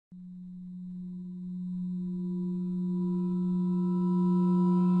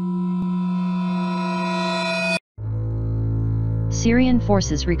Syrian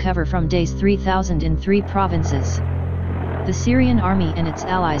forces recover from days 3,000 in 3 provinces. The Syrian army and its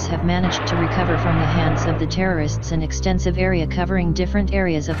allies have managed to recover from the hands of the terrorists an extensive area covering different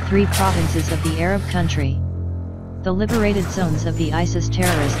areas of 3 provinces of the Arab country. The liberated zones of the ISIS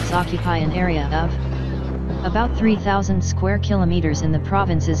terrorists occupy an area of about 3,000 square kilometers in the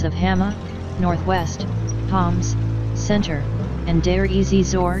provinces of Hama, northwest, Homs, center, and Deir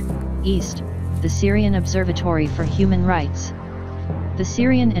ez-Zor, east, the Syrian Observatory for Human Rights. The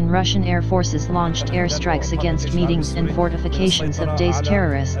Syrian and Russian air forces launched airstrikes against meetings and fortifications of Daesh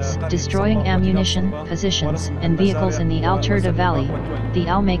terrorists, destroying ammunition, positions, and vehicles in the Al-Turda Valley, the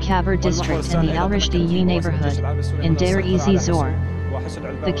Al-Makabir district and the Al-Rishdiye neighborhood, in Deir ez-Zor.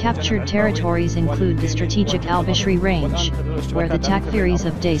 The captured territories include the strategic Al-Bishri range, where the Takfiris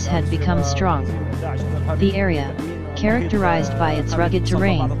of Daesh had become strong. The area, characterized by its rugged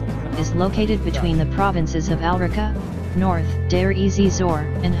terrain, is located between the provinces of Al-Raqqa, north, Deir ez-Zor,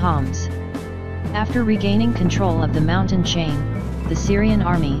 and Homs. After regaining control of the mountain chain, the Syrian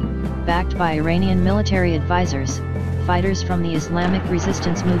army, backed by Iranian military advisors, fighters from the Islamic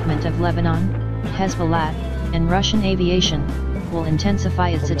Resistance Movement of Lebanon, Hezbollah, and Russian aviation, will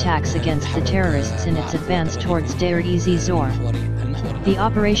intensify its attacks against the terrorists in its advance towards Deir ez-Zor. The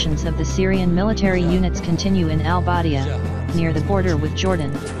operations of the Syrian military units continue in Al-Badia, near the border with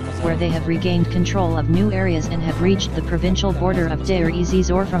Jordan, where they have regained control of new areas and have reached the provincial border of Deir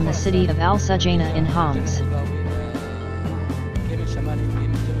ez-Zor from the city of Al-Sujayna in Homs.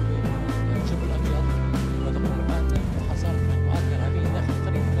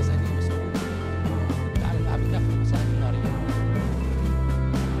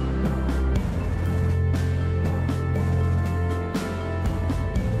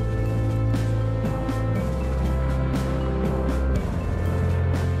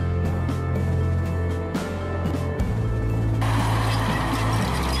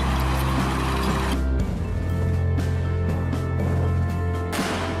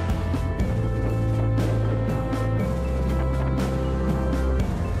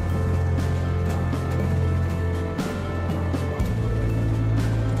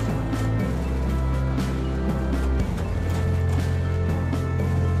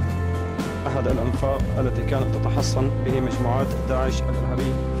 أحد الأنفاق التي كانت تتحصن به مجموعات داعش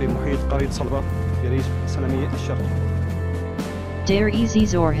الإرهابي في محيط قرية صلبة في ريف سلمي الشرقي. Deir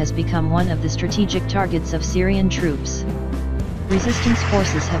ez-Zor has become one of the strategic targets of Syrian troops. Resistance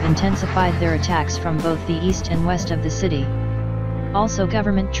forces have intensified their attacks from both the east and west of the city. Also,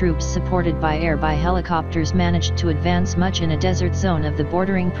 government troops supported by air by helicopters managed to advance much in a desert zone of the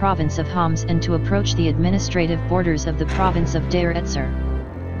bordering province of Homs and to approach the administrative borders of the province of Deir ez-Zor.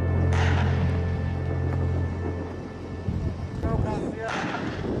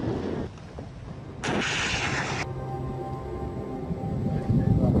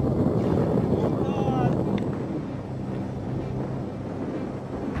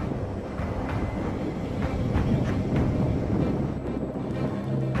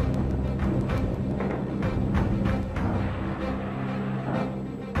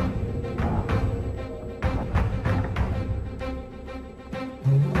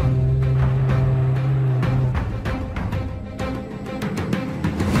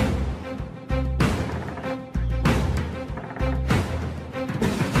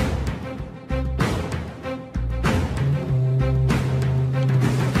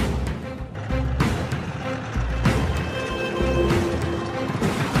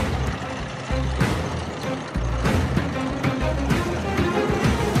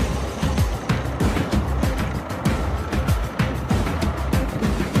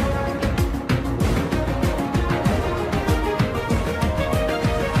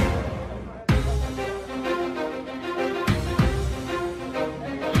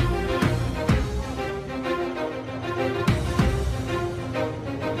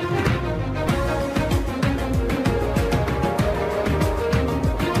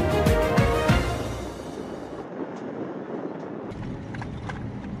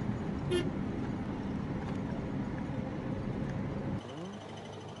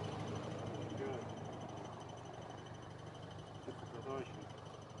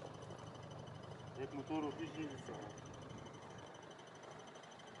 هيك موتور وفي شيء لسه